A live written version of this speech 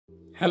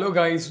Hello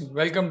guys,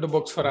 welcome to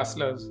Books for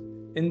Hustlers.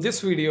 In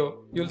this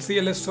video, you'll see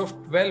a list of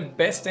 12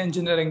 best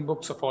engineering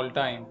books of all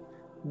time.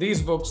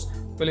 These books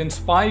will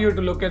inspire you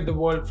to look at the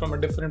world from a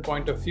different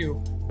point of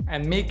view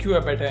and make you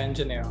a better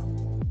engineer.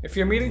 If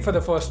you're meeting for the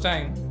first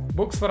time,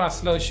 Books for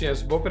Hustlers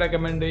shares book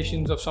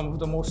recommendations of some of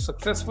the most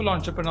successful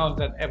entrepreneurs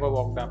that ever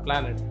walked our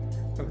planet.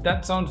 If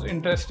that sounds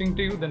interesting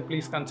to you, then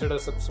please consider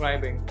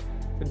subscribing.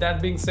 With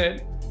that being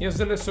said, here's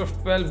the list of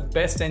 12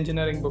 best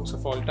engineering books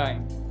of all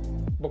time.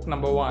 Book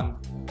number 1.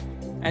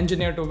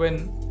 Engineer to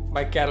Win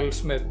by Carroll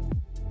Smith.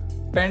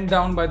 Penned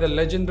down by the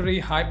legendary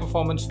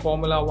high-performance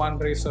Formula One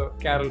racer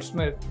Carroll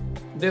Smith,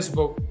 this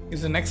book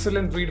is an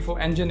excellent read for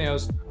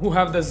engineers who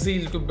have the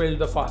zeal to build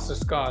the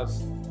fastest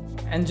cars.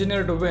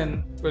 Engineer to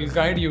Win will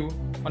guide you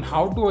on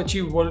how to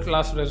achieve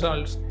world-class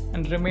results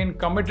and remain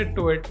committed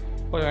to it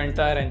for your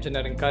entire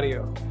engineering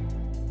career.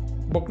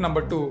 Book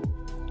number 2.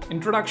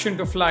 Introduction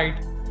to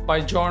Flight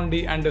by John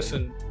D.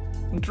 Anderson.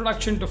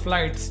 Introduction to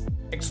Flights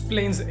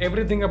explains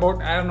everything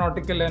about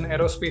aeronautical and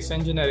aerospace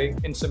engineering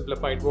in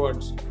simplified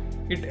words.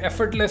 It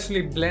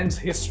effortlessly blends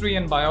history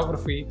and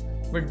biography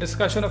with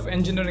discussion of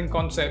engineering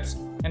concepts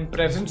and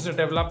presents the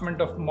development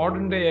of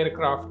modern-day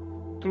aircraft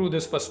through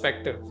this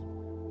perspective.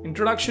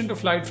 Introduction to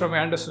Flight from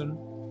Anderson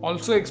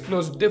also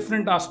explores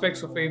different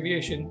aspects of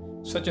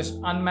aviation such as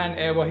unmanned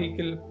air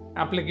vehicle,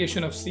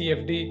 application of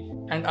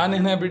CFD, and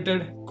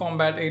uninhabited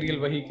combat aerial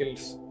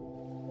vehicles.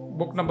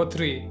 Book number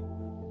 3.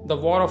 The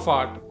War of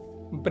Art.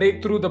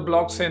 Break through the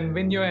blocks and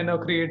win your inner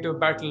creative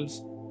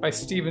battles by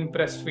Steven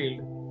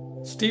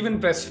Pressfield. Steven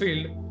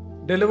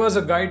Pressfield delivers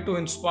a guide to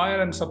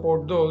inspire and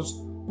support those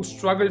who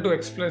struggle to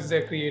express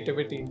their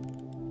creativity.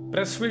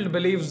 Pressfield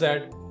believes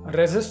that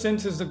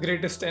resistance is the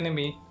greatest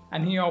enemy,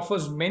 and he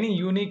offers many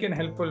unique and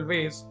helpful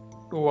ways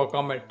to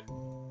overcome it.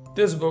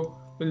 This book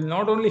will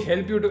not only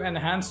help you to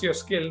enhance your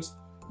skills,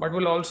 but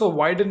will also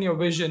widen your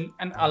vision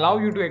and allow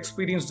you to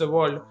experience the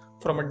world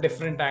from a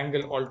different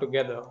angle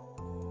altogether.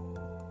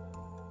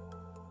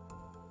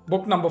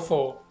 Book number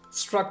 4.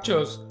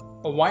 Structures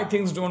or Why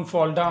Things Don't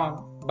Fall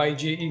Down by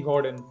J.E.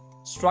 Gordon.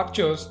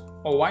 Structures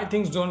or Why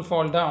Things Don't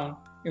Fall Down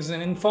is an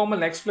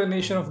informal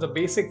explanation of the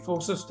basic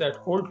forces that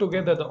hold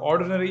together the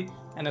ordinary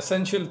and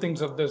essential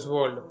things of this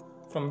world,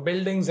 from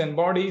buildings and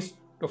bodies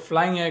to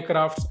flying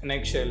aircrafts and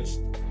eggshells.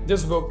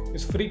 This book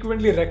is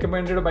frequently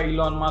recommended by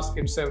Elon Musk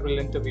in several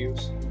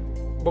interviews.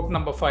 Book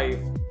number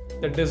 5.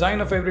 The Design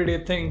of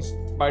Everyday Things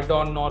by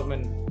Don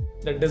Norman.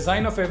 The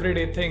Design of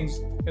Everyday Things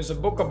is a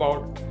book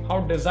about how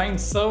design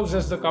serves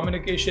as the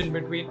communication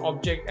between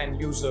object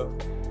and user,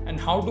 and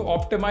how to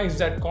optimize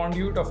that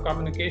conduit of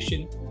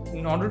communication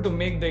in order to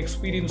make the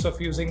experience of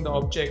using the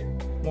object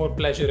more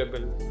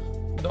pleasurable.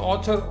 The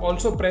author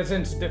also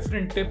presents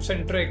different tips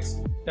and tricks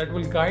that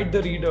will guide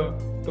the reader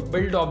to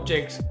build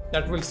objects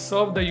that will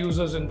serve the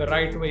users in the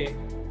right way,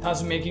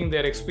 thus making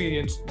their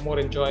experience more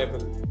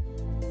enjoyable.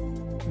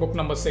 Book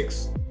number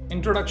 6.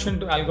 Introduction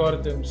to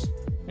Algorithms.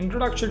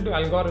 Introduction to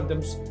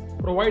Algorithms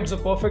provides a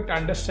perfect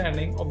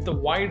understanding of the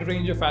wide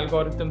range of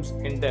algorithms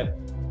in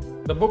depth.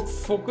 The book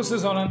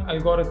focuses on an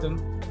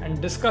algorithm and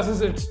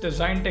discusses its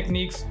design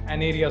techniques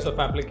and areas of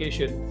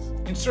application.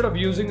 Instead of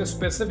using a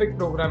specific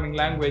programming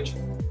language,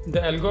 the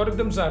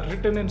algorithms are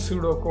written in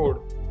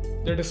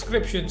pseudocode. The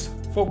descriptions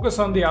focus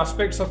on the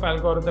aspects of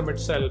algorithm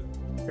itself,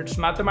 its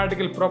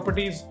mathematical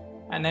properties,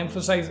 and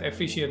emphasize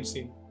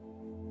efficiency.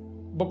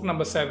 Book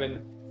number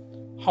 7.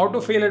 How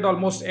to Fail at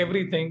Almost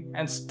Everything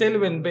and Still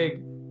Win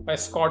Big by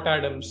Scott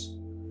Adams.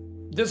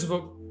 This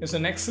book is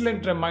an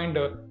excellent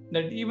reminder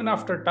that even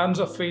after tons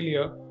of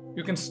failure,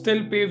 you can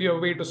still pave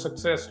your way to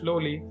success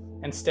slowly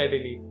and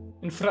steadily.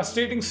 In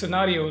frustrating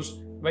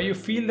scenarios where you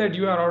feel that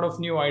you are out of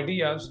new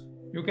ideas,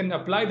 you can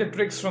apply the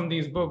tricks from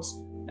these books,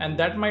 and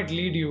that might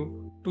lead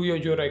you to your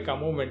eureka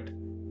moment.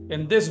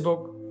 In this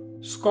book,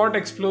 Scott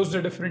explores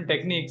the different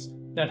techniques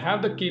that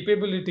have the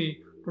capability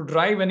to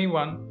drive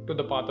anyone to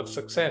the path of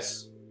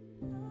success.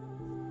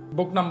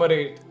 Book number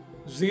 8.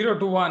 0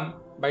 to 1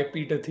 by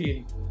Peter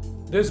Thiel.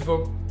 This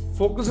book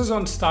focuses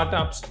on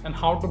startups and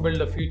how to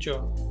build a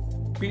future.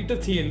 Peter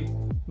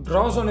Thiel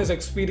draws on his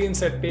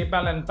experience at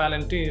PayPal and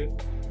Palantir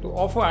to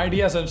offer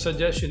ideas and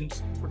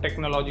suggestions for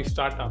technology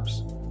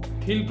startups.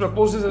 Thiel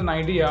proposes an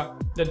idea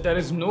that there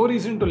is no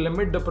reason to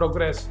limit the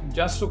progress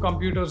just to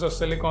computers or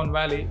Silicon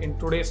Valley in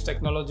today's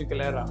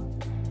technological era.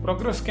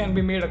 Progress can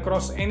be made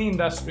across any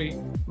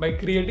industry by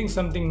creating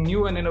something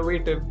new and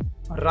innovative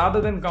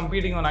rather than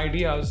competing on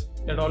ideas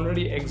that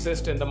already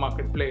exist in the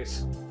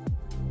marketplace.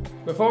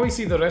 Before we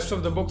see the rest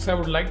of the books, I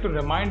would like to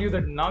remind you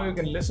that now you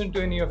can listen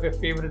to any of your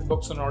favorite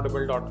books on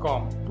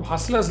audible.com. To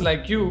hustlers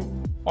like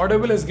you,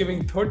 Audible is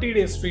giving 30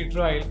 days free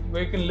trial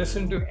where you can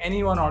listen to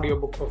any one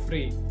audiobook for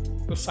free.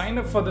 To sign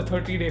up for the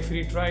 30-day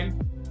free trial,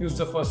 use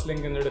the first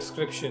link in the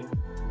description.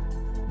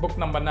 Book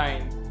number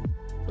 9.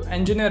 To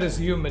Engineer is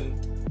Human.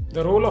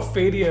 The Role of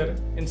Failure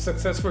in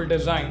Successful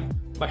Design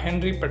by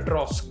Henry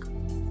Petrosk.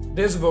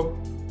 This book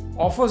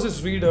offers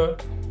its reader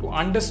to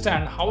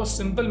understand how a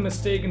simple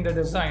mistake in the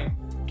design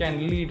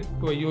can lead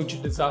to a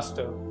huge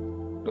disaster.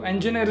 To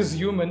Engineer is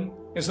Human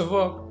is a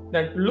work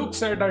that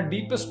looks at our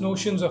deepest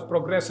notions of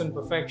progress and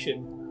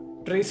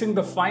perfection, tracing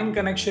the fine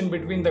connection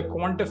between the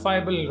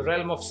quantifiable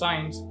realm of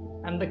science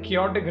and the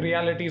chaotic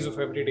realities of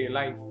everyday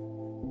life.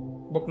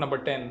 Book number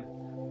 10,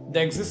 The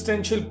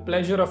Existential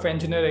Pleasure of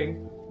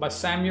Engineering by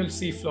Samuel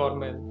C.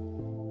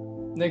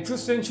 Flourmel. The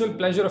Existential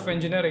Pleasure of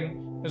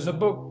Engineering is a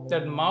book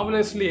that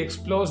marvelously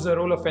explores the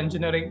role of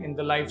engineering in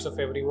the lives of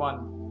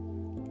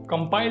everyone.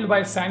 Compiled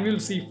by Samuel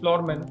C.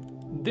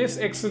 Flourmel, this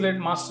excellent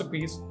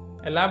masterpiece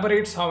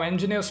elaborates how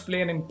engineers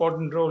play an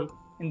important role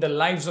in the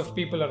lives of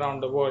people around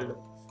the world.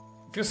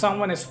 If you're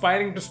someone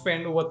aspiring to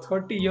spend over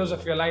 30 years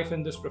of your life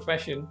in this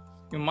profession,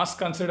 you must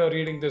consider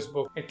reading this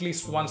book at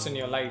least once in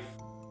your life.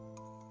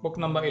 Book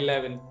number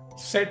 11,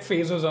 Set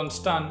Phasers on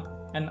Stun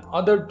and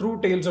Other True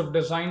Tales of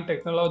Design,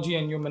 Technology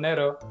and Human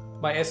Error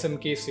by S.M.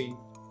 Casey.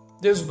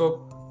 This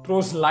book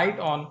throws light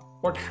on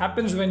what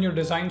happens when you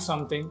design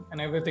something and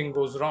everything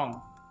goes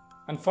wrong.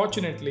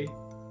 Unfortunately,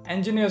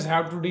 engineers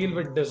have to deal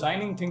with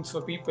designing things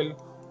for people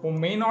who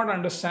may not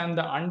understand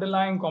the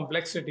underlying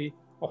complexity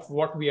of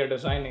what we are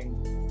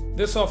designing.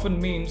 This often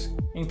means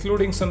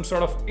including some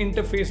sort of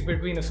interface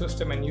between a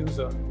system and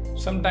user.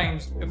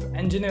 Sometimes, if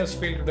engineers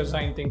fail to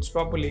design things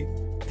properly,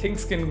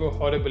 things can go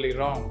horribly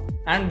wrong.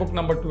 And book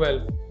number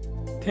 12,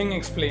 Thing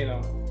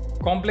Explainer,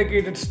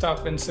 Complicated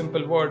Stuff in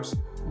Simple Words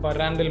by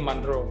Randall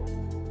Munroe.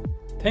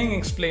 Thing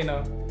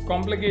Explainer,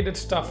 Complicated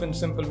Stuff in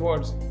Simple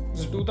Words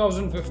is a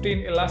 2015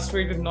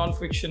 illustrated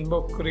non-fiction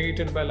book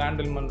created by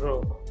Randall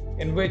Munroe,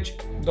 in which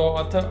the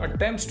author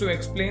attempts to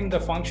explain the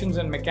functions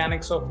and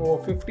mechanics of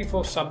over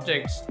 54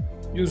 subjects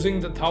using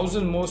the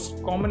 1,000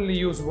 most commonly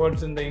used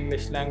words in the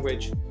English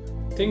language.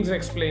 Things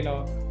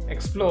Explainer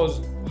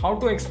explores how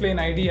to explain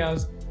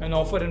ideas and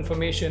offer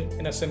information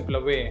in a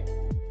simpler way.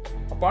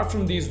 Apart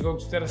from these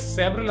books, there are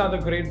several other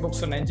great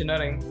books on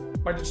engineering,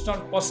 but it's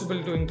not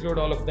possible to include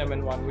all of them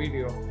in one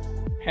video.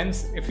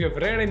 Hence, if you have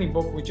read any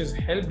book which has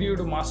helped you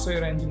to master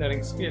your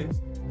engineering skills,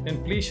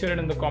 then please share it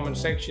in the comment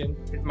section.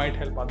 It might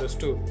help others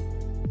too.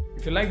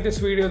 If you like this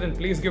video, then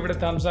please give it a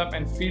thumbs up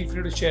and feel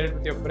free to share it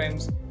with your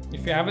friends.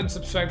 If you haven't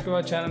subscribed to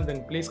our channel,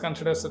 then please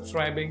consider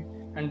subscribing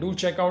and do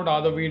check out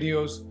other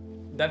videos.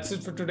 That's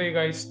it for today,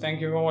 guys.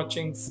 Thank you for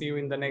watching. See you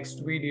in the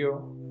next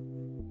video.